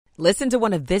Listen to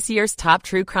one of this year's top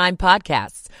true crime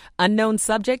podcasts. Unknown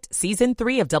Subject, Season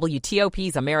 3 of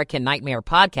WTOP's American Nightmare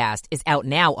podcast is out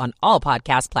now on all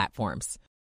podcast platforms.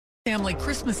 Family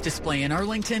Christmas display in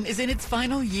Arlington is in its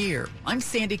final year. I'm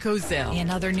Sandy Kozel. In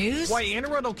other news, why Anne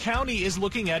Arundel County is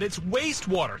looking at its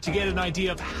wastewater to get an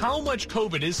idea of how much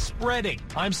COVID is spreading.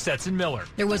 I'm Stetson Miller.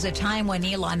 There was a time when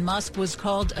Elon Musk was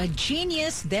called a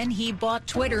genius. Then he bought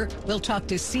Twitter. We'll talk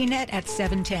to CNET at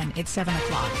 7:10. It's 7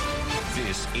 o'clock.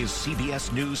 This is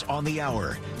CBS News on the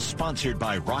Hour, sponsored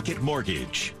by Rocket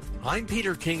Mortgage. I'm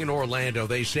Peter King in Orlando.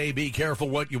 They say be careful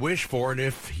what you wish for, and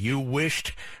if you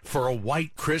wished for a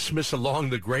white Christmas along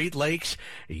the Great Lakes,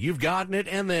 you've gotten it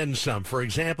and then some. For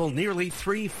example, nearly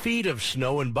 3 feet of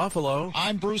snow in Buffalo.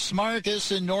 I'm Bruce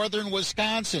Marcus in northern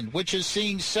Wisconsin, which is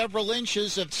seeing several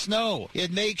inches of snow.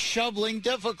 It makes shoveling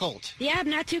difficult. Yeah,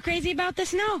 I'm not too crazy about the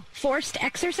snow. Forced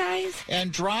exercise.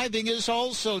 And driving is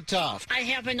also tough. I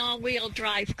have an all-wheel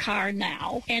drive car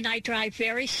now, and I drive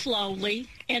very slowly.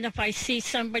 And if I see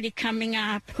somebody coming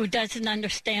up who doesn't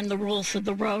understand the rules of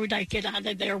the road, I get out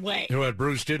of their way. What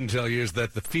Bruce didn't tell you is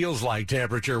that the feels-like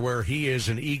temperature where he is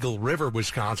in Eagle River,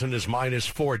 Wisconsin, is minus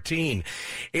 14.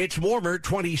 It's warmer,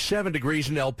 27 degrees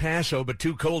in El Paso, but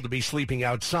too cold to be sleeping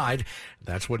outside.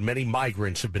 That's what many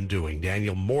migrants have been doing.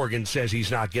 Daniel Morgan says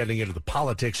he's not getting into the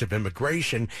politics of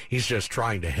immigration. He's just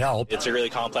trying to help. It's a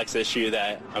really complex issue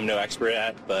that I'm no expert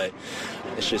at, but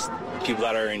it's just people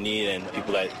that are in need and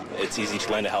people that it's easy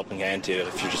to lend a helping hand to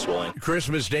if you're just willing.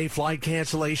 Christmas Day flight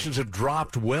cancellations have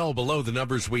dropped well below the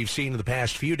numbers we've seen in the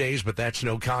past few days, but that's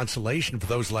no consolation for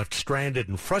those left stranded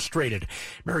and frustrated.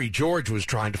 Mary George was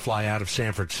trying to fly out of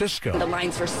San Francisco. The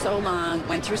lines were so long,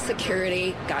 went through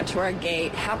security, got to our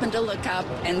gate, happened to look up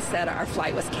and said our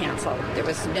flight was canceled. There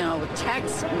was no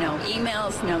text, no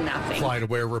emails, no nothing.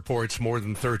 FlightAware reports more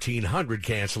than 1,300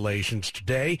 cancellations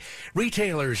today.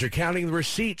 Retailers are counting the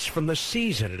receipts from the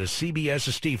season, and as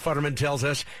CBS's Steve Futterman tells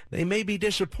us, they may be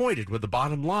disappointed with the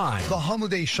bottom line. The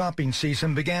holiday shopping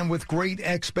season began with great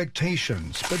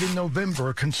expectations, but in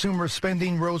November, consumer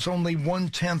spending rose only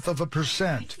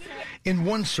 0.1%. In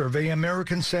one survey,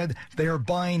 Americans said they are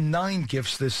buying 9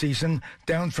 gifts this season,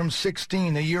 down from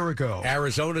 16 a year ago.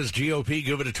 Arizona's GOP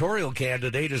gubernatorial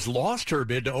candidate has lost her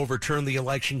bid to overturn the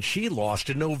election she lost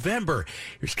in November.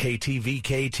 Here's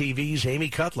KTVKTV's Amy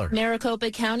Cutler. Maricopa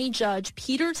County Judge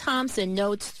Peter Thompson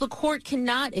notes the court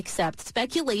cannot accept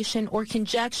speculation or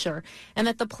conjecture and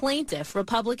that the plaintiff,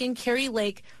 Republican Carrie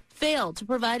Lake, failed to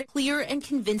provide clear and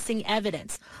convincing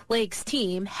evidence. Lake's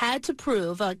team had to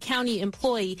prove a county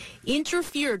employee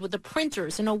interfered with the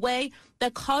printers in a way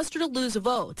that caused her to lose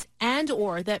votes and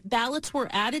or that ballots were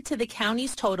added to the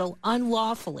county's total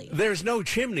unlawfully. There's no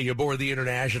chimney aboard the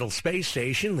International Space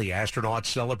Station. The astronauts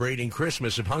celebrating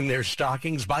Christmas have hung their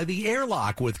stockings by the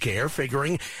airlock with care,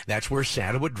 figuring that's where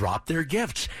Santa would drop their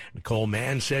gifts. Nicole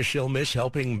Mann says she'll miss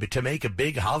helping to make a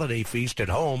big holiday feast at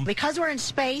home. Because we're in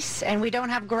space and we don't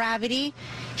have gravity,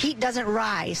 heat doesn't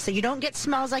rise, so you don't get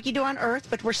smells like you do on Earth,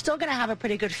 but we're still going to have a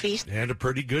pretty good feast. And a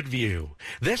pretty good view.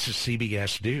 This is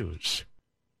CBS News.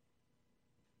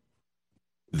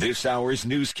 This hour's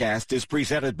newscast is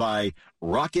presented by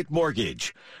Rocket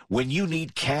Mortgage. When you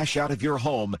need cash out of your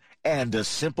home and a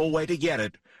simple way to get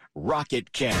it,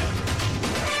 Rocket can.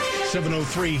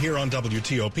 7:03 here on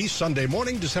WTOP, Sunday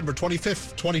morning, December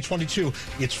 25th, 2022.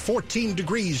 It's 14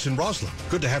 degrees in Roslyn.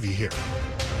 Good to have you here.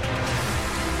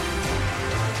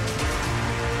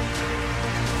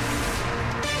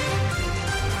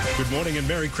 Good morning and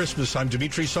Merry Christmas. I'm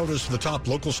Dimitri Sotis for the top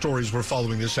local stories we're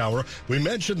following this hour. We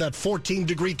mentioned that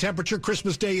 14-degree temperature.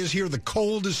 Christmas Day is here. The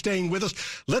cold is staying with us.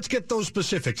 Let's get those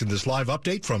specifics in this live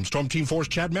update from Storm Team 4's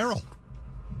Chad Merrill.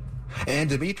 And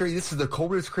Dimitri, this is the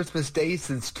coldest Christmas day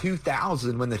since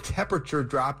 2000 when the temperature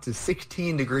dropped to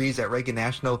 16 degrees at Reagan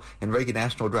National, and Reagan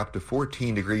National dropped to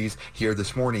 14 degrees here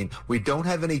this morning. We don't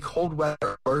have any cold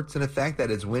weather alerts in effect,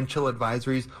 that is wind chill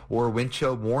advisories or wind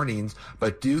chill warnings,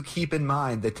 but do keep in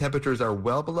mind the temperatures are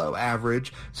well below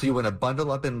average, so you want to bundle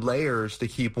up in layers to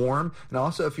keep warm. And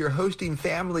also, if you're hosting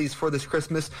families for this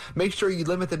Christmas, make sure you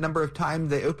limit the number of times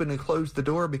they open and close the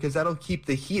door, because that'll keep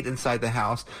the heat inside the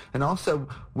house. And also,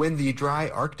 when the dry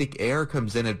Arctic air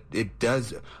comes in, it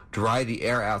does dry the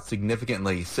air out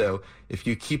significantly. So if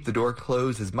you keep the door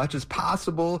closed as much as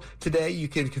possible today, you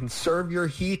can conserve your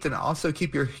heat and also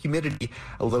keep your humidity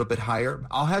a little bit higher.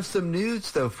 I'll have some news,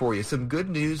 though, for you. Some good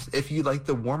news if you like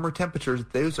the warmer temperatures.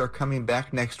 Those are coming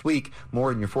back next week.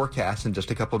 More in your forecast in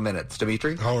just a couple minutes.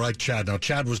 Dimitri? All right, Chad. Now,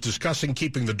 Chad was discussing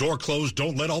keeping the door closed.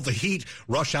 Don't let all the heat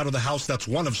rush out of the house. That's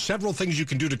one of several things you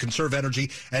can do to conserve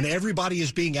energy, and everybody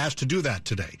is being asked to do that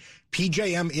today.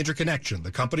 PJM Interconnection,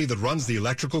 the company that runs the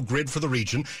electrical grid for the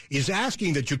region, is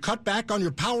asking that you cut back on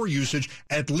your power usage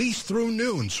at least through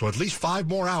noon, so at least 5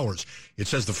 more hours. It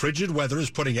says the frigid weather is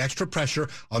putting extra pressure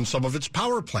on some of its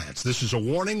power plants. This is a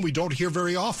warning we don't hear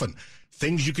very often.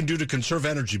 Things you can do to conserve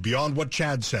energy beyond what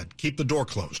Chad said. Keep the door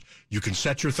closed. You can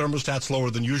set your thermostats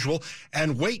lower than usual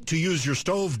and wait to use your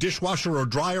stove, dishwasher, or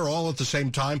dryer all at the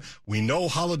same time. We know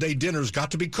holiday dinner's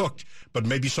got to be cooked, but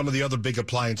maybe some of the other big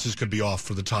appliances could be off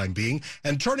for the time being.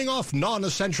 And turning off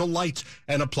non-essential lights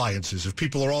and appliances. If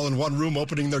people are all in one room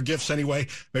opening their gifts anyway,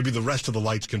 maybe the rest of the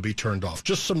lights can be turned off.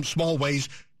 Just some small ways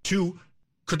to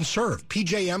conserve.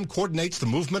 PJM coordinates the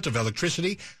movement of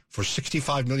electricity for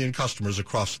 65 million customers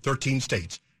across 13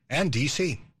 states and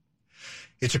D.C.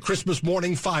 It's a Christmas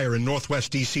morning fire in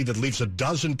Northwest D.C. that leaves a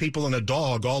dozen people and a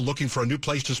dog all looking for a new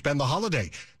place to spend the holiday.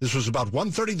 This was about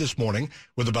 1:30 this morning,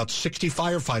 with about 60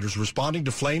 firefighters responding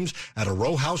to flames at a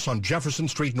row house on Jefferson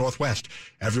Street Northwest.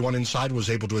 Everyone inside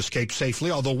was able to escape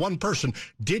safely, although one person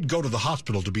did go to the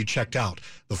hospital to be checked out.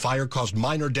 The fire caused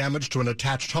minor damage to an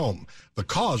attached home. The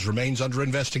cause remains under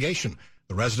investigation.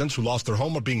 The residents who lost their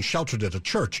home are being sheltered at a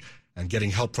church and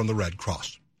getting help from the Red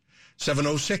Cross.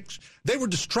 7:06. They were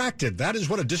distracted. That is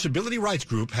what a disability rights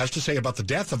group has to say about the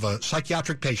death of a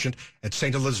psychiatric patient at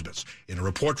St. Elizabeth's. In a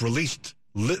report released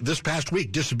this past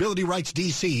week, Disability Rights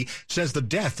DC says the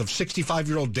death of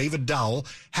 65-year-old David Dowell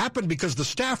happened because the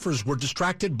staffers were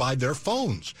distracted by their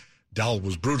phones. Dowell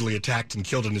was brutally attacked and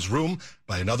killed in his room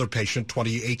by another patient,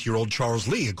 28-year-old Charles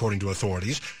Lee, according to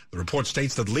authorities. The report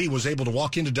states that Lee was able to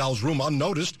walk into Dowell's room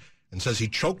unnoticed and says he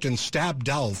choked and stabbed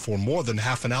Dowell for more than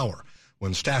half an hour.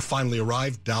 When staff finally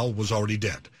arrived, Dowell was already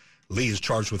dead. Lee is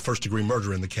charged with first-degree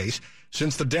murder in the case.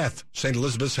 Since the death, St.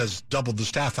 Elizabeth's has doubled the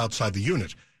staff outside the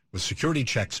unit, with security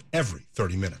checks every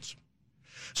 30 minutes.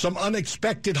 Some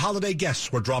unexpected holiday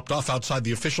guests were dropped off outside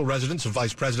the official residence of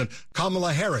Vice President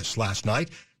Kamala Harris last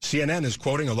night. CNN is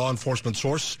quoting a law enforcement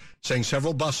source saying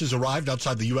several buses arrived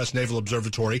outside the U.S. Naval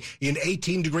Observatory in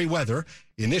 18-degree weather.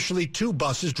 Initially, 2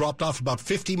 buses dropped off about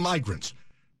 50 migrants.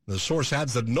 The source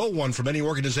adds that no one from any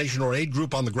organization or aid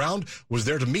group on the ground was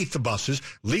there to meet the buses,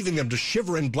 leaving them to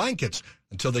shiver in blankets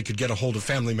until they could get a hold of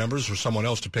family members or someone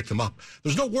else to pick them up.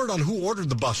 There's no word on who ordered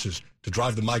the buses to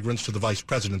drive the migrants to the vice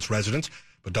president's residence,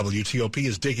 but WTOP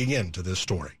is digging into this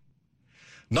story.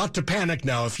 Not to panic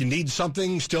now. If you need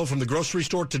something still from the grocery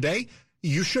store today,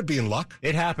 you should be in luck.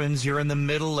 It happens. You're in the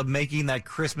middle of making that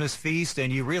Christmas feast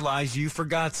and you realize you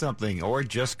forgot something or it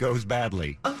just goes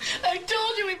badly. I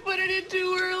told you we put it in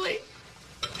too early.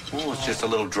 Oh, it's just a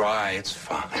little dry. It's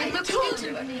fine. I told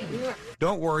you.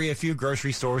 Don't worry. A few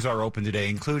grocery stores are open today,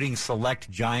 including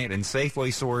select Giant and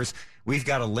Safeway stores. We've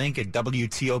got a link at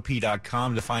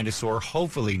WTOP.com to find a store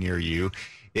hopefully near you.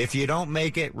 If you don't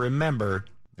make it, remember,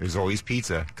 there's always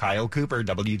pizza. Kyle Cooper,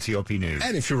 WTOP News.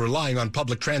 And if you're relying on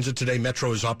public transit today,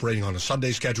 Metro is operating on a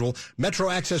Sunday schedule. Metro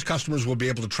Access customers will be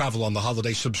able to travel on the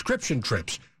holiday. Subscription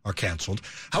trips are canceled.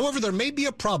 However, there may be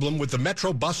a problem with the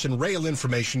Metro bus and rail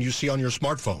information you see on your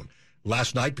smartphone.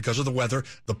 Last night, because of the weather,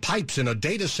 the pipes in a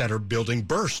data center building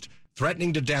burst,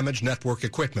 threatening to damage network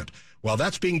equipment. While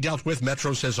that's being dealt with,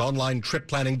 Metro says online trip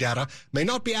planning data may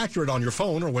not be accurate on your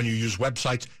phone or when you use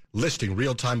websites listing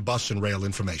real-time bus and rail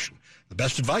information. The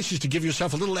best advice is to give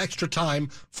yourself a little extra time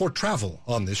for travel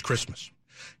on this Christmas.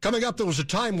 Coming up, there was a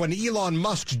time when Elon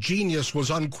Musk's genius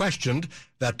was unquestioned.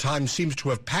 That time seems to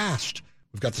have passed.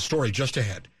 We've got the story just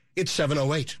ahead. It's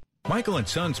 7:08. Michael &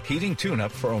 Son's heating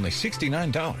tune-up for only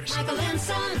 $69. Michael &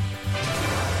 Son.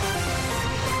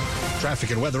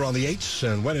 Traffic and weather on the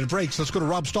 8s, and when it breaks, let's go to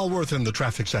Rob Stallworth in the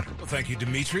traffic center. Well, thank you,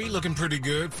 Dimitri. Looking pretty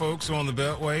good, folks, on the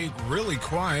Beltway. Really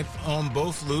quiet on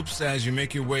both loops as you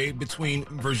make your way between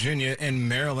Virginia and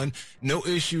Maryland. No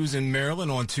issues in Maryland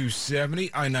on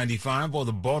 270, I-95, or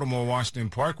the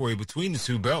Baltimore-Washington Parkway between the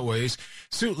two beltways.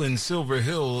 Suitland, Silver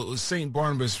Hill, St.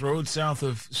 Barnabas Road, south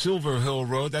of Silver Hill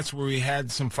Road. That's where we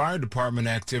had some fire department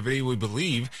activity, we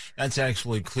believe. That's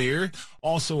actually clear.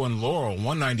 Also in Laurel,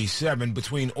 197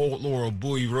 between Old Laurel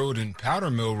Bowie Road and Powder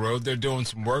Mill Road. They're doing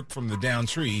some work from the down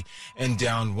tree and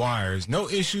down wires. No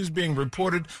issues being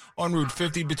reported on Route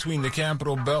 50 between the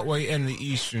Capitol Beltway and the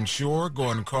Eastern Shore.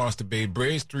 Going across the Bay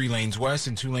Bridge, 3 lanes west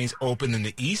and 2 lanes open in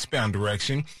the eastbound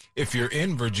direction. If you're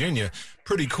in Virginia,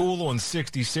 Pretty cool on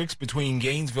 66 between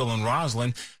Gainesville and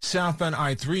Roslyn. Southbound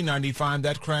I-395,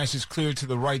 that crash is cleared to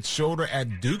the right shoulder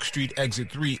at Duke Street, exit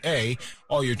 3A.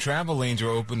 All your travel lanes are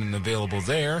open and available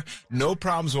there. No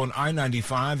problems on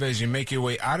I-95 as you make your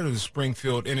way out of the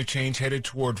Springfield interchange headed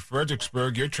toward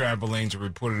Fredericksburg. Your travel lanes are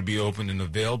reported to be open and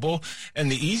available. And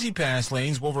the Easy Pass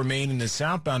lanes will remain in the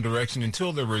southbound direction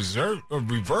until the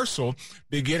reversal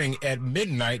beginning at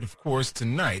midnight, of course,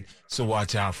 tonight. So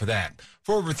watch out for that.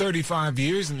 For over 35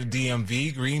 years in the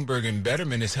DMV, Greenberg and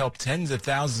Betterman has helped tens of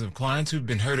thousands of clients who've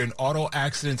been hurt in auto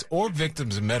accidents or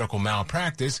victims of medical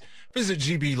malpractice. Visit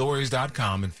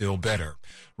gblawyers.com and feel better.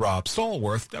 Rob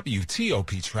Stallworth,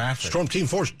 WTOP Traffic. Storm Team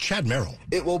 4's Chad Merrill.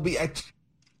 It will be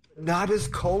not as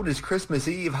cold as Christmas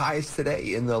Eve. Highs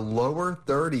today in the lower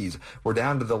 30s. We're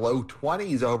down to the low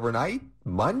 20s overnight.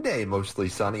 Monday, mostly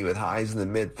sunny with highs in the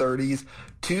mid-30s.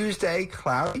 Tuesday,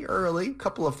 cloudy early.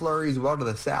 Couple of flurries well to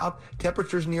the south.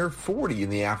 Temperatures near 40 in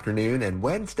the afternoon. And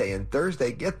Wednesday and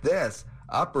Thursday, get this,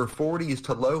 upper 40s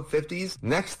to low 50s.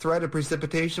 Next threat of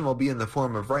precipitation will be in the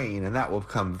form of rain, and that will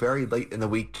come very late in the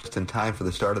week, just in time for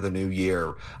the start of the new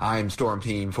year. I'm Storm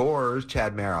Team 4's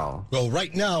Chad Merrill. Well,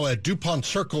 right now at DuPont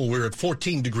Circle, we're at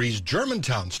 14 degrees.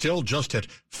 Germantown still just at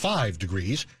 5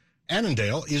 degrees.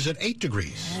 Annandale is at 8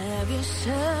 degrees. Have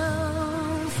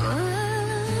yourself a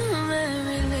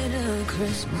merry little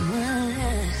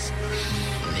Christmas.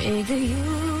 Make the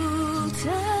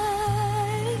Yuletide,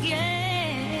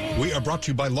 yeah. We are brought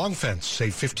to you by Long Fence.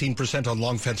 Save 15% on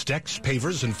Long Fence decks,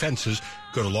 pavers, and fences.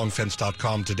 Go to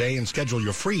longfence.com today and schedule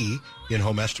your free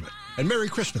in-home estimate. And Merry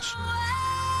Christmas.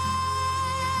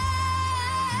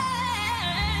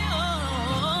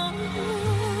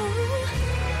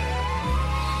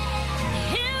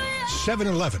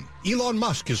 7-Eleven. Elon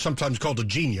Musk is sometimes called a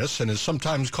genius and is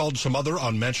sometimes called some other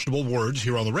unmentionable words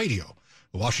here on the radio.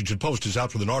 The Washington Post is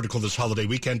out with an article this holiday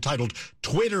weekend titled,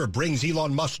 Twitter Brings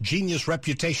Elon Musk's Genius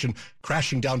Reputation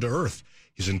Crashing Down to Earth.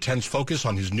 His intense focus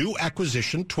on his new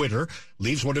acquisition, Twitter,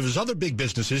 leaves one of his other big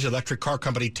businesses, electric car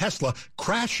company Tesla,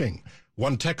 crashing.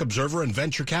 One tech observer and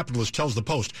venture capitalist tells the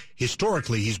Post,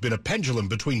 historically, he's been a pendulum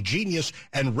between genius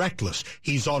and reckless.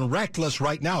 He's on reckless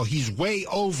right now. He's way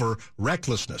over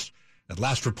recklessness. At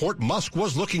last report, Musk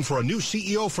was looking for a new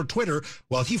CEO for Twitter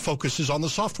while he focuses on the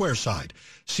software side.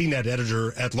 CNET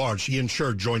editor-at-large Ian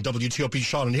Sherr joined WTOP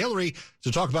Sean and Hillary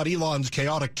to talk about Elon's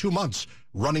chaotic 2 months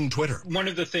running Twitter. One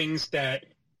of the things that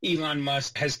Elon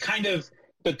Musk has kind of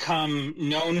become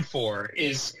known for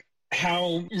is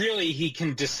how really he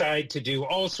can decide to do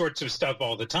all sorts of stuff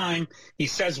all the time. He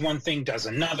says one thing, does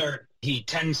another. He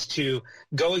tends to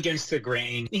go against the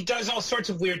grain. He does all sorts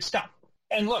of weird stuff.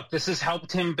 And look, this has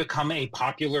helped him become a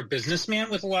popular businessman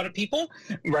with a lot of people,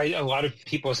 right? A lot of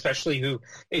people, especially who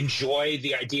enjoy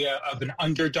the idea of an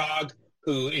underdog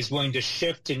who is willing to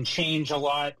shift and change a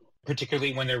lot,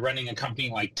 particularly when they're running a company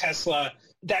like Tesla.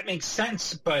 That makes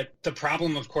sense. But the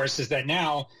problem, of course, is that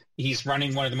now he's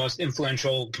running one of the most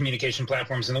influential communication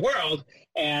platforms in the world.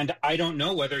 And I don't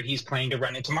know whether he's planning to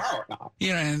run it tomorrow or not.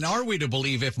 Yeah, and are we to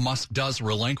believe if Musk does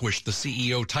relinquish the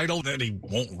CEO title that he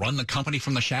won't run the company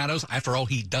from the shadows? After all,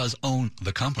 he does own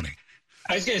the company.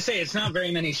 I was going to say, it's not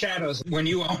very many shadows when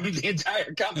you own the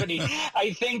entire company.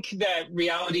 I think that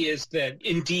reality is that,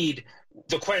 indeed,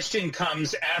 the question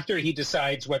comes after he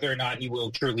decides whether or not he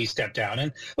will truly step down.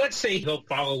 And let's say he'll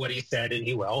follow what he said, and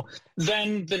he will.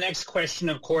 Then the next question,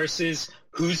 of course, is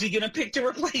who's he going to pick to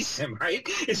replace him, right?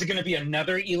 Is it going to be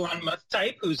another Elon Musk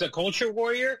type who's a culture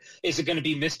warrior? Is it going to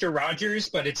be Mr. Rogers,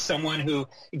 but it's someone who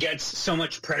gets so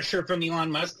much pressure from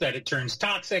Elon Musk that it turns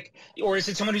toxic? Or is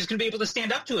it someone who's going to be able to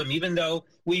stand up to him, even though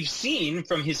we've seen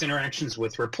from his interactions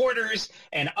with reporters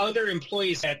and other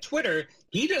employees at Twitter,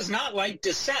 he does not like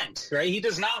dissent, right? He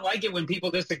does not like it when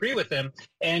people disagree with him,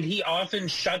 and he often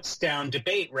shuts down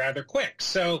debate rather quick.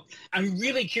 So I'm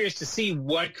really curious to see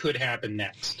what could happen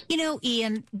next. You know,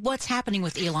 Ian, what's happening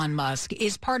with Elon Musk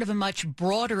is part of a much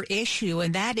broader issue,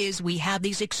 and that is we have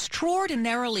these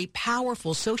extraordinarily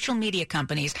powerful social media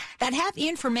companies that have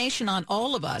information on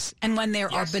all of us. And when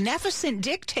there are beneficent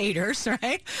dictators,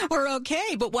 right, we're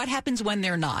okay. But what happens when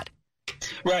they're not?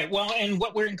 Right. Well, and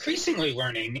what we're increasingly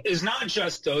learning is not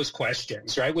just those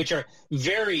questions, right, which are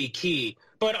very key,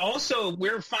 but also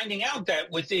we're finding out that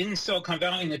within Silicon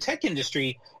Valley and the tech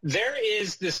industry, there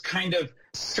is this kind of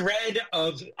thread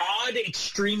of odd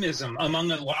extremism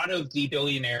among a lot of the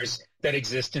billionaires that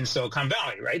exist in Silicon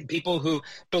Valley, right? People who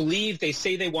believe, they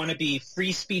say they want to be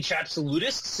free speech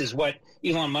absolutists is what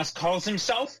Elon Musk calls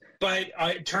himself, but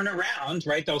turn around,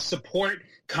 right? They'll support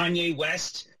Kanye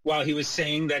West while he was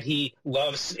saying that he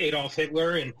loves Adolf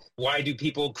Hitler and why do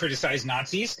people criticize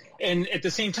Nazis. And at the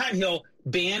same time, he'll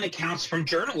ban accounts from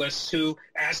journalists who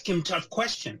ask him tough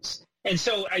questions. And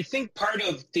so I think part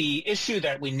of the issue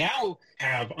that we now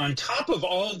have on top of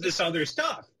all of this other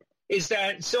stuff is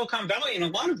that Silicon Valley in a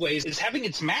lot of ways is having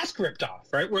its mask ripped off,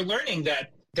 right? We're learning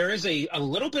that there is a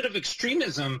little bit of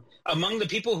extremism among the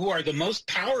people who are the most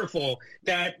powerful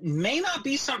that may not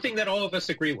be something that all of us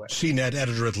agree with. CNET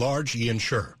editor-at-large Ian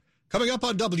Sherr. Coming up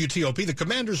on WTOP, the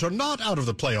Commanders are not out of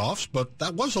the playoffs, but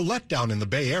that was a letdown in the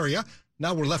Bay Area.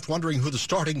 Now we're left wondering who the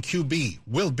starting QB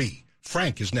will be.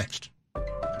 Frank is next.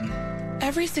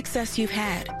 Every success you've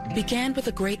had began with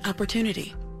a great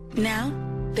opportunity. Now,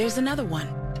 there's another one.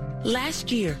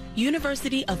 Last year,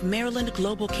 University of Maryland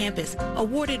Global Campus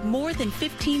awarded more than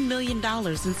 $15 million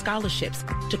in scholarships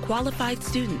to qualified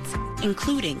students,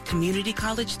 including community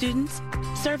college students,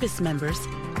 service members,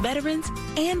 veterans,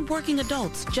 and working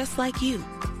adults just like you.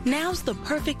 Now's the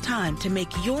perfect time to make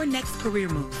your next career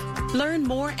move. Learn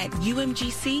more at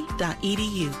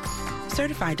umgc.edu.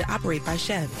 Certified to operate by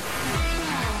Chev.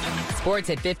 Sports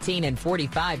at 15 and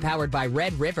 45, powered by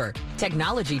Red River.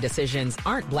 Technology decisions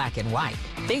aren't black and white.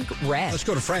 Think red. Let's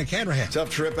go to Frank Hanrahan.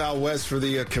 Tough trip out west for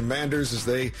the Commanders as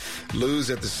they lose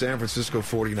at the San Francisco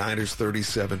 49ers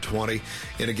 37-20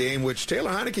 in a game which Taylor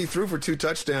Heinicke threw for 2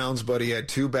 touchdowns, but he had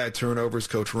 2 bad turnovers.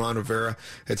 Coach Ron Rivera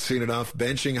had seen enough,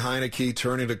 benching Heinicke,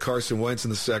 turning to Carson Wentz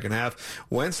in the second half.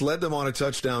 Wentz led them on a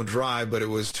touchdown drive, but it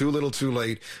was too little too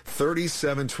late.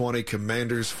 37-20,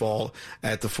 Commanders fall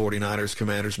at the 49ers.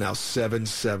 Commanders now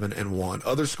 7-1.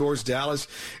 Other scores, Dallas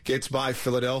gets by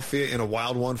Philadelphia in a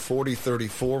wild one,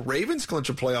 40-34. Ravens clinch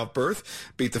a playoff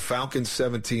berth, beat the Falcons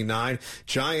 17-9.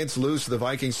 Giants lose to the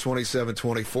Vikings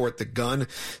 27-24 at the gun.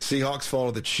 Seahawks fall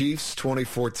to the Chiefs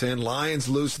 24-10. Lions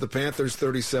lose to the Panthers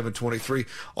 37-23.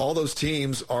 All those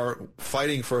teams are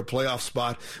fighting for a playoff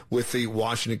spot with the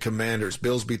Washington Commanders.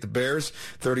 Bills beat the Bears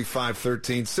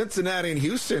 35-13. Cincinnati and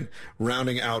Houston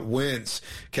rounding out wins.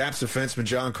 Caps defenseman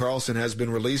John Carlson has been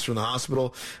released from the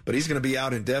hospital, but he's going to be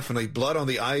out indefinitely. Blood on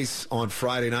the ice on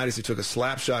Friday night as he took a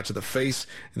slap shot to the face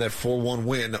in that 4-1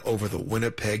 win over the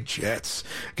Winnipeg Jets.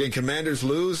 Again, Commanders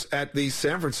lose at the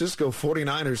San Francisco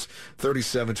 49ers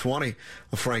 37-20.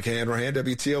 Frank Hanrahan,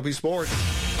 WTOP Sports.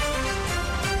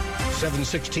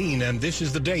 7:16, and this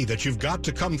is the day that you've got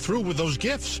to come through with those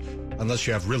gifts. Unless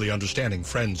you have really understanding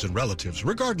friends and relatives.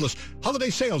 Regardless, holiday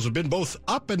sales have been both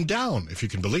up and down, if you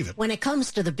can believe it. When it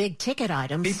comes to the big ticket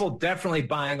items, people definitely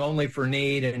buying only for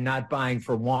need and not buying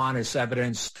for want, as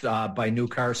evidenced by new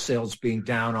car sales being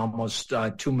down almost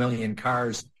 2 million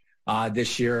cars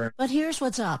this year. But here's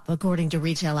what's up, according to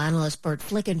retail analyst Bert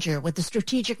Flickinger with the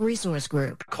Strategic Resource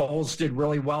Group. Kohl's did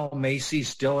really well.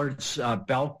 Macy's, Dillard's,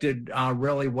 Belk did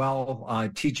really well.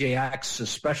 TJX,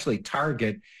 especially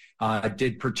Target,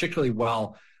 did particularly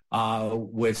well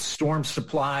with storm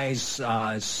supplies,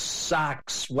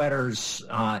 socks, sweaters,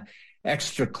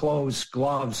 extra clothes,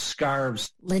 gloves,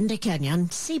 scarves. Linda Kenyon,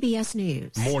 CBS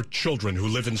News. More children who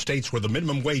live in states where the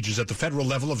minimum wage is at the federal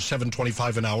level of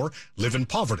 $7.25 an hour live in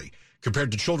poverty,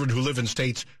 compared to children who live in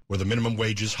states where the minimum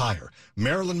wage is higher.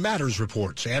 Maryland Matters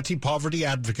reports anti-poverty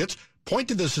advocates point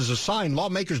to this as a sign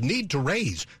lawmakers need to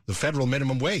raise the federal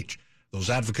minimum wage.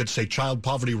 Those advocates say child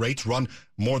poverty rates run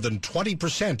more than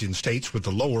 20% in states with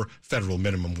the lower federal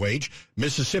minimum wage.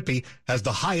 Mississippi has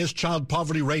the highest child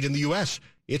poverty rate in the U.S.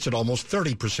 It's at almost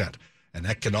 30%. An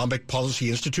Economic Policy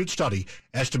Institute study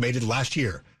estimated last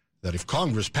year that if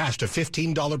Congress passed a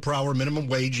 $15 per hour minimum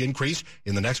wage increase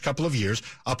in the next couple of years,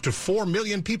 up to 4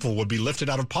 million people would be lifted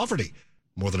out of poverty,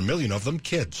 more than 1 million of them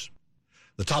kids.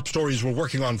 The top stories we're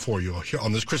working on for you here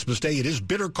on this Christmas Day. It is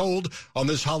bitter cold on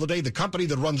this holiday. The company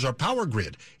that runs our power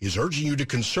grid is urging you to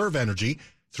conserve energy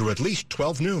through at least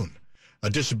 12 noon. A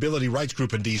disability rights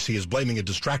group in D.C. is blaming a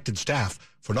distracted staff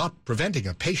for not preventing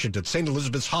a patient at St.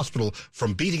 Elizabeth's Hospital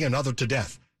from beating another to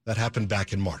death. That happened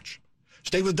back in March.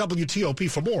 Stay with WTOP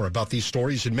for more about these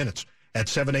stories in minutes at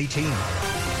 7:18.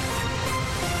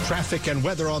 Traffic and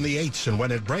weather on the 8s and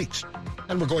when it breaks.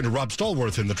 And we're going to Rob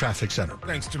Stallworth in the traffic center.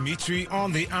 Thanks, Dimitri.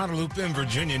 On the outer loop in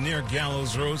Virginia near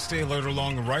Gallows Road, stay alert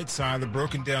along the right side. The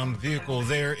broken down vehicle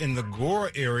there in the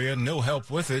Gore area, no help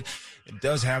with it. It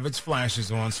does have its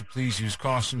flashes on, so please use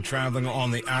caution traveling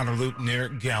on the outer loop near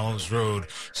Gallows Road.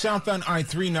 Southbound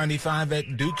I-395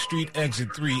 at Duke Street, exit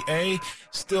 3A.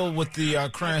 Still with the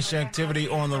crash activity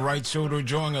on the right shoulder,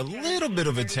 drawing a little bit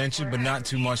of attention, but not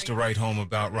too much to write home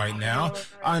about right now.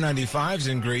 I-95 is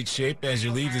in great shape as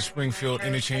you leave the Springfield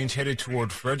interchange headed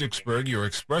toward Fredericksburg. Your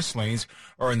express lanes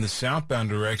are in the southbound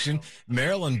direction.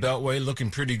 Maryland Beltway looking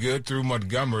pretty good through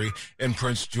Montgomery and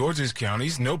Prince George's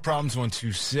counties. No problems on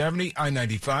 270.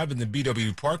 I-95 and the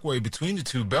BW Parkway between the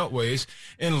two beltways.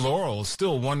 In Laurel,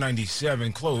 still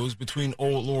 197 closed between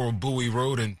Old Laurel Bowie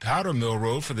Road and Powder Mill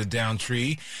Road for the down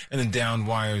tree and the down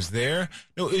wires there.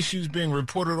 No issues being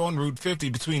reported on Route 50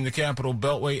 between the Capitol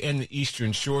Beltway and the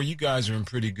Eastern Shore. You guys are in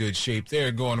pretty good shape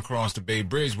there going across the Bay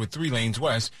Bridge with 3 lanes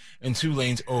west and 2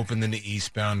 lanes open in the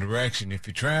eastbound direction. If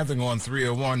you're traveling on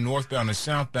 301 northbound and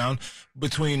southbound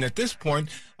between, at this point,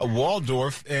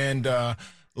 Waldorf and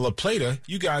La Plata,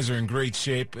 you guys are in great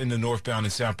shape in the northbound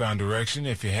and southbound direction.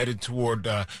 If you're headed toward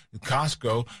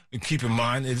Costco, keep in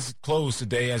mind it's closed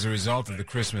today as a result of the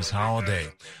Christmas holiday.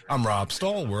 I'm Rob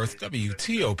Stallworth,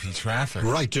 WTOP Traffic.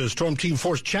 Right, Storm Team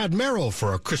Force Chad Merrill for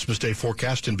our Christmas Day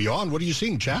forecast and beyond. What are you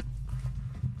seeing, Chad?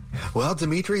 Well,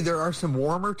 Dimitri, there are some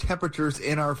warmer temperatures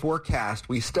in our forecast.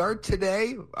 We start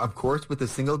today, of course, with the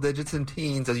single digits and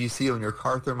teens, as you see on your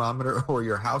car thermometer or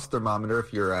your house thermometer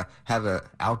if you have an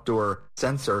outdoor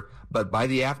sensor. But by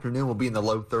the afternoon, we'll be in the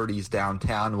low 30s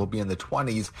downtown. We'll be in the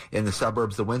 20s in the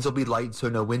suburbs. The winds will be light, so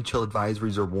no wind chill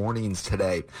advisories or warnings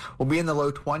today. We'll be in the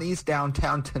low 20s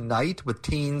downtown tonight with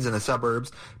teens in the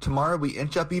suburbs. Tomorrow, we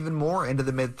inch up even more into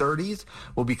the mid-30s.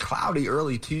 We'll be cloudy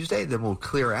early Tuesday. Then we'll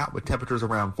clear out with temperatures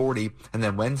around 40. And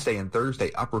then Wednesday and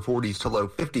Thursday, upper 40s to low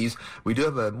 50s. We do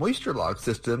have a moisture log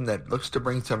system that looks to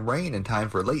bring some rain in time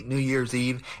for late New Year's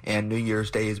Eve and New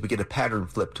Year's Day as we get a pattern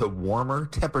flip to warmer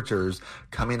temperatures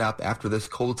coming up after this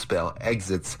cold spell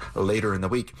exits later in the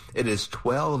week. It is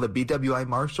 12 at BWI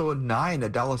Marshall, 9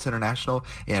 at Dulles International,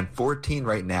 and 14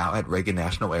 right now at Reagan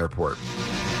National Airport.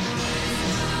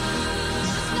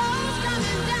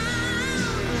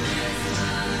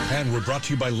 And we're brought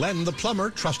to you by Len the Plumber,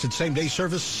 trusted same-day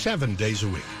service 7 days a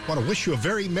week. Want to wish you a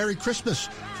very Merry Christmas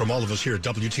from all of us here at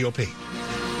WTOP.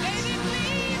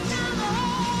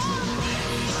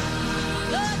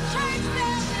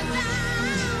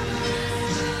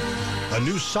 A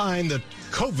new sign that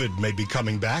COVID may be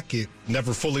coming back. It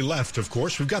never fully left, of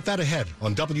course. We've got that ahead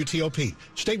on WTOP.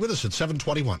 Stay with us at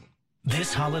 7:21.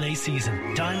 This holiday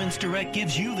season, Diamonds Direct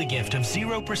gives you the gift of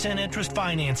 0% interest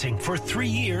financing for 3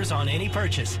 years on any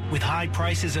purchase. With high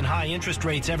prices and high interest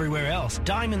rates everywhere else,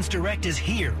 Diamonds Direct is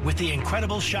here with the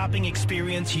incredible shopping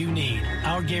experience you need.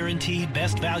 Our guaranteed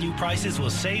best value prices will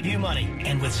save you money.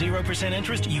 And with 0%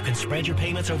 interest, you can spread your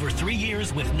payments over 3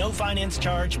 years with no finance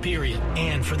charge, period.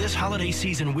 And for this holiday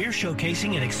season, we're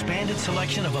showcasing an expanded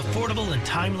selection of affordable and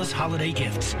timeless holiday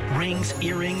gifts. Rings,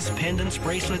 earrings, pendants,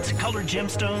 bracelets, colored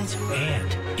gemstones.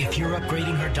 And if you're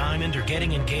upgrading her diamond or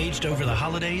getting engaged over the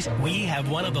holidays, we have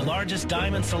one of the largest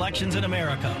diamond selections in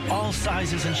America. All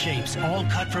sizes and shapes, all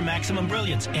cut for maximum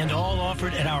brilliance, and all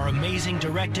offered at our amazing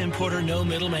direct importer, no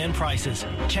middleman prices.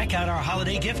 Check out our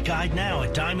holiday gift guide now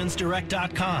at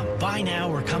diamondsdirect.com. Buy now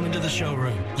or come into the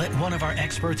showroom. Let one of our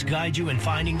experts guide you in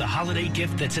finding the holiday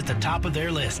gift that's at the top of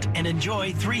their list. And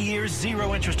enjoy 3 years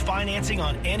zero interest financing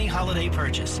on any holiday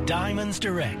purchase. Diamonds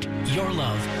Direct. Your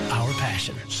love, our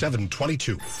passion.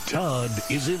 7:22. Todd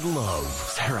is in love.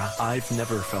 Sarah, I've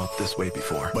never felt this way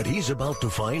before. But he's about to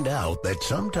find out that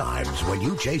sometimes when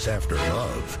you chase after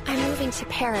love, I'm moving to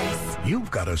Paris. You've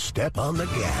got to step on the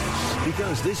gas.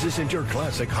 Because this isn't your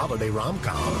classic holiday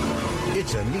rom-com.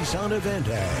 It's a Nissan event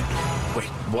ad. Wait,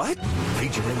 what?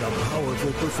 Featuring a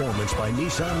powerful performance by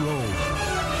Nissan Rogue.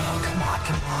 Oh, come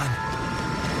on.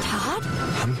 Todd?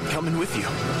 I'm coming with you.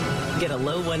 Get a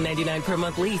low $199 per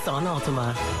month lease on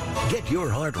Altima. Get your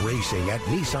heart racing at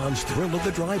Nissan's Thrill of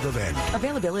the Drive event.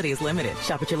 Availability is limited.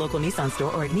 Shop at your local Nissan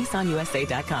store or at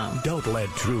nissanusa.com. Don't let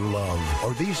true love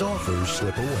or these offers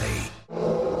slip away.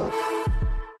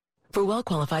 For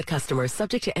well-qualified customers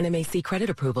subject to NMAC credit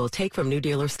approval, take from new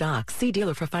dealer stock. See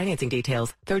dealer for financing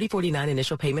details. $30.49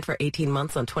 initial payment for 18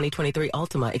 months on 2023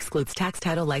 Altima excludes tax,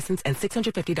 title, license, and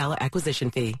 $650 acquisition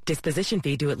fee. Disposition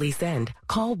fee due at lease end.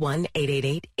 Call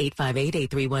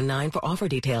 1-888-858-8319 for offer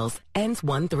details. Ends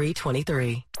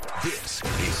 1/3/23. This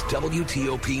is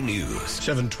WTOP News.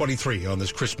 7:23 on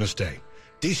this Christmas Day.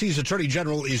 D.C.'s Attorney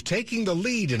General is taking the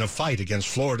lead in a fight against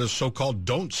Florida's so-called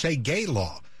Don't Say Gay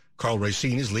law. Carl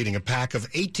Racine is leading a pack of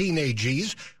 18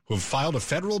 AGs who have filed a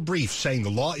federal brief saying the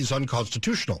law is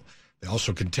unconstitutional. They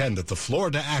also contend that the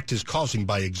Florida Act is causing,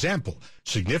 by example,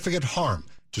 significant harm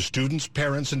to students,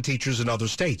 parents, and teachers in other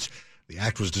states. The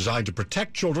act was designed to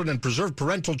protect children and preserve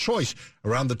parental choice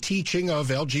around the teaching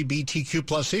of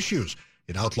LGBTQ+ issues.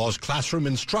 It outlaws classroom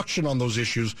instruction on those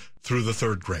issues through the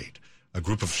 3rd grade. A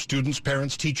group of students,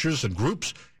 parents, teachers, and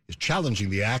groups is challenging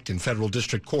the act in federal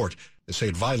district court. They say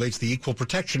it violates the Equal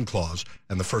Protection Clause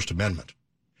and the First Amendment.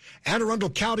 Anne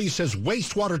Arundel County says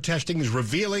wastewater testing is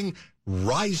revealing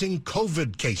rising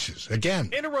COVID cases again.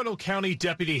 Anne Arundel County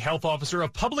Deputy Health Officer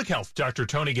of Public Health, Dr.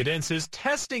 Tony Godin, says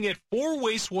testing at 4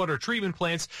 wastewater treatment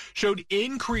plants showed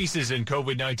increases in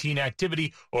COVID-19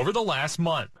 activity over the last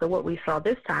month. So what we saw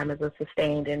this time is a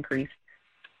sustained increase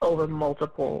over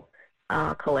multiple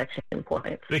collection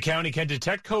points. The county can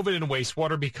detect COVID in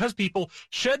wastewater because people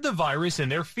shed the virus in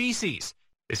their feces.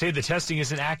 They say the testing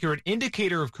is an accurate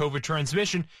indicator of COVID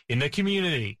transmission in the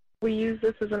community. We use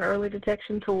this as an early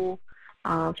detection tool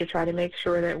to try to make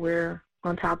sure that we're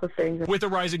on top of things. With the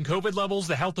rising COVID levels,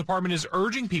 the health department is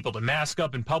urging people to mask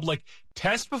up in public,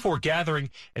 test before gathering,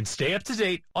 and stay up to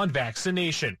date on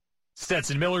vaccination.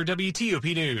 Stetson Miller,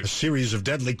 WTOP News. A series of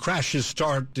deadly crashes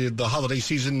started the holiday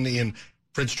season in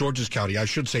Prince George's County. I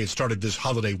should say it started this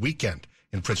holiday weekend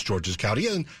in Prince George's County.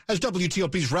 And as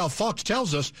WTOP's Ralph Fox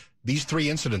tells us, these 3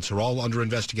 incidents are all under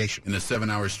investigation. In a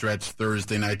 7-hour stretch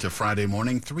Thursday night to Friday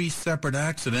morning, 3 separate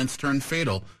accidents turned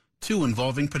fatal, 2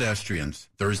 involving pedestrians.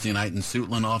 Thursday night in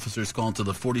Suitland, officers called to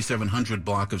the 4700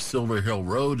 block of Silver Hill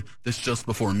Road, this just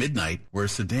before midnight, where a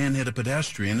sedan hit a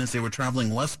pedestrian as they were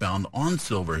traveling westbound on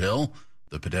Silver Hill.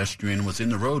 The pedestrian was in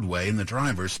the roadway and the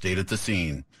driver stayed at the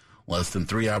scene. Less than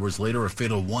 3 hours later, a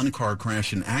fatal 1-car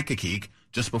crash in Accokeek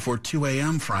just before 2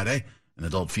 a.m. Friday. An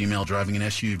adult female driving an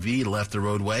SUV left the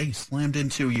roadway, slammed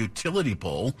into a utility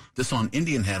pole. This on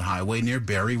Indian Head Highway near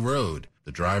Berry Road.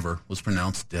 The driver was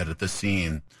pronounced dead at the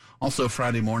scene. Also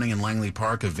Friday morning in Langley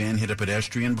Park, a van hit a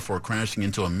pedestrian before crashing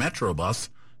into a Metro bus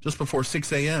just before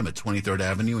 6 a.m. at 23rd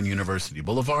Avenue and University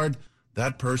Boulevard.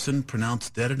 That person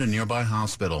pronounced dead at a nearby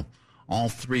hospital. All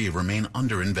 3 remain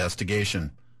under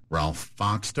investigation. Ralph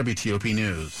Fox, WTOP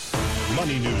News.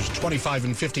 Money News 25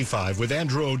 and 55 with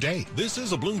Andrew O'Day. This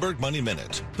is a Bloomberg Money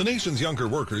Minute. The nation's younger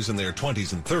workers in their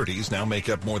 20s and 30s now make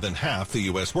up more than half the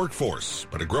U.S. workforce.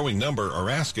 But a growing number are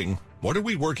asking, what are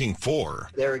we working for?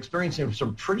 They're experiencing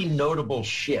some pretty notable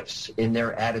shifts in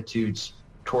their attitudes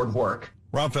toward work.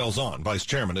 Rob Falzon, vice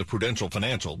chairman of Prudential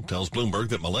Financial, tells Bloomberg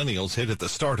that millennials hit at the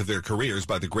start of their careers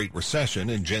by the Great Recession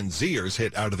and Gen Zers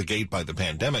hit out of the gate by the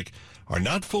pandemic are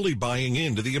not fully buying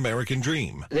into the American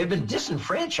dream. They've been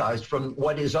disenfranchised from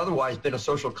what has otherwise been a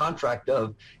social contract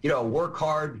of, work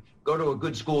hard, go to a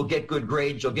good school, get good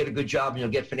grades, you'll get a good job, and you'll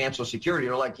get financial security.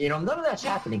 None of that's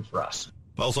happening for us.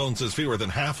 Falzon says fewer than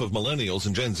half of millennials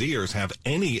and Gen Zers have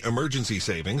any emergency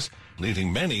savings,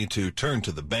 leading many to turn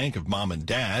to the bank of mom and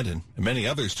dad and many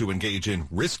others to engage in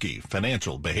risky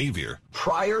financial behavior.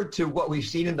 Prior to what we've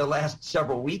seen in the last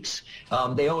several weeks,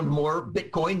 they owned more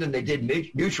Bitcoin than they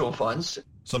did mutual funds.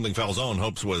 Something Falzon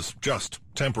hopes was just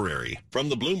temporary. From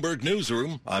the Bloomberg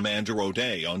Newsroom, I'm Andrew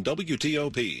O'Day on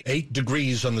WTOP. 8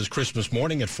 degrees on this Christmas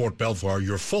morning at Fort Belvoir.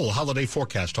 Your full holiday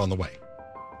forecast on the way.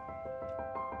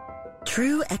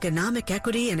 True economic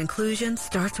equity and inclusion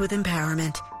starts with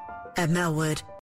empowerment. At Melwood,